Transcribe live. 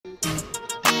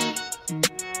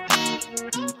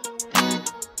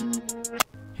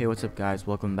Hey, what's up guys,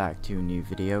 welcome back to a new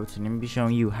video. Today I'm going to be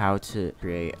showing you how to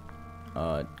create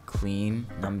clean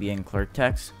Numby and Clerke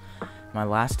text. My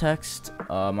last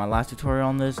tutorial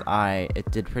on this,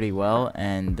 it did pretty well,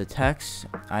 and the text,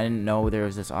 I didn't know there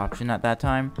was this option at that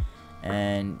time,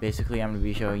 and basically I'm going to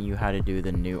be showing you how to do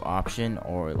the new option,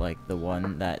 or like the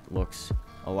one that looks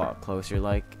a lot closer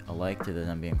alike to the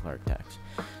Numby and Clerke text.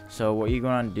 So what you're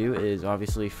going to do is,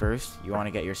 obviously first you want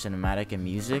to get your cinematic and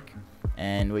music,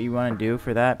 and what you want to do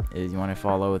for that is you want to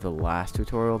follow the last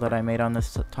tutorial that I made on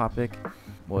this topic.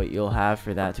 What you'll have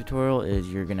for that tutorial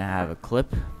is you're going to have a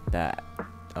clip that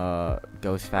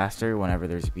goes faster whenever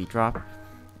there's a beat drop,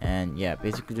 and yeah,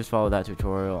 basically just follow that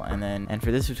tutorial. And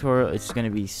for this tutorial, it's going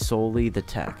to be solely the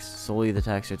text, so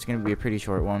it's going to be a pretty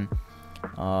short one.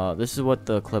 This is what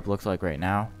the clip looks like right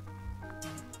now.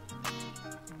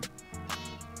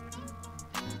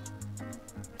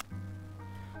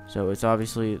 So it's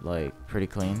obviously like pretty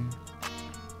clean.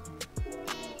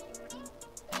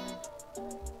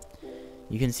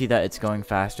 You can see that it's going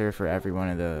faster for every one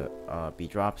of the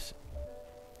beat drops.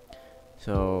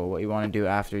 So what you want to do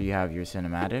after you have your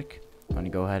cinematic, you want to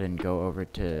go ahead and go over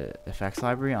to effects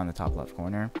library on the top left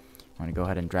corner. You want to go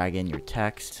ahead and drag in your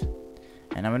text,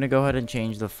 and I'm going to go ahead and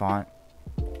change the font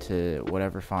to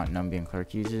whatever font Numby and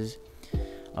Clerke uses.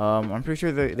 I'm pretty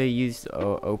sure they used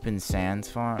Open Sans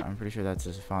font. I'm pretty sure that's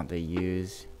the font they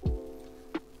use.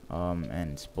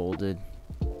 And it's bolded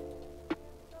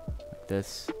like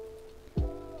this.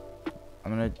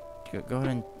 I'm gonna go ahead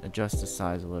and adjust the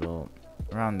size a little.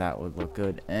 Around that would look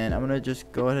good. And I'm gonna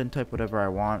just go ahead and type whatever I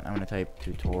want. I'm gonna type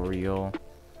tutorial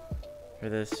for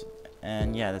this.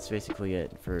 And yeah, that's basically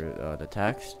it for the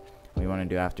text. What you want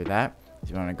to do after that is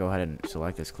you want to go ahead and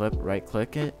select this clip, right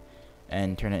click it,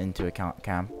 and turn it into a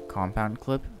compound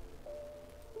clip.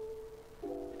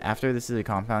 After this is a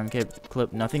compound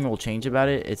clip, nothing will change about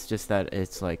it. It's just that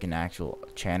it's like an actual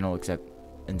channel, except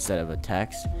instead of a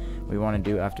text. What you want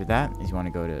to do after that is you want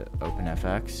to go to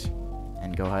OpenFX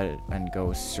and go ahead and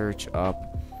go search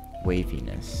up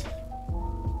waviness.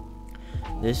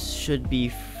 This should be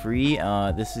free.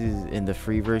 This is in the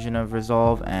free version of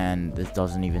reoslve, and this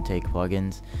doesn't even take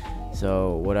plugins.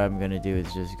 So what I'm gonna do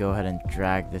is just go ahead and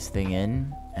drag this thing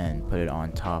in and put it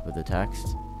on top of the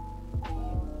text,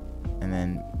 and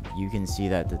then you can see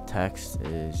that the text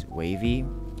is wavy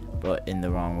but in the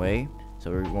wrong way.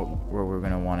 So what we're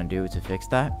gonna want to do to fix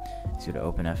that is go to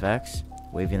OpenFX,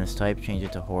 waviness type, change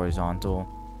it to horizontal,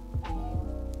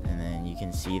 and then you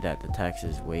can see that the text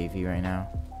is wavy right now.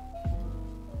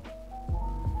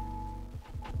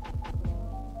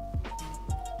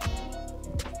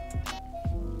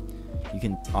 You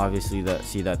can obviously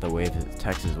see that the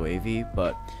text is wavy,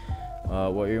 but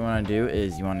what you want to do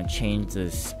is you want to change the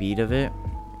speed of it.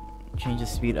 Change the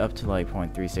speed up to like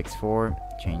 0.364.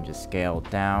 Change the scale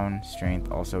down, strength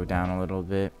also down a little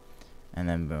bit, and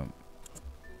then boom.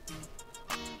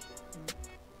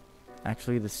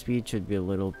 Actually, the speed should be a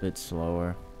little bit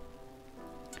slower.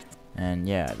 And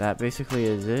yeah, that basically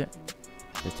is it.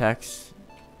 The text,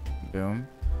 boom,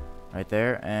 right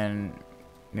there. And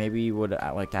maybe you would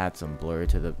like to add some blur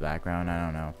to the background, I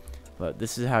don't know. But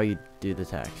this is how you do the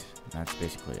text. That's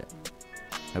basically it.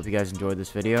 Hope you guys enjoyed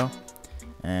this video,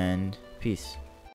 and peace.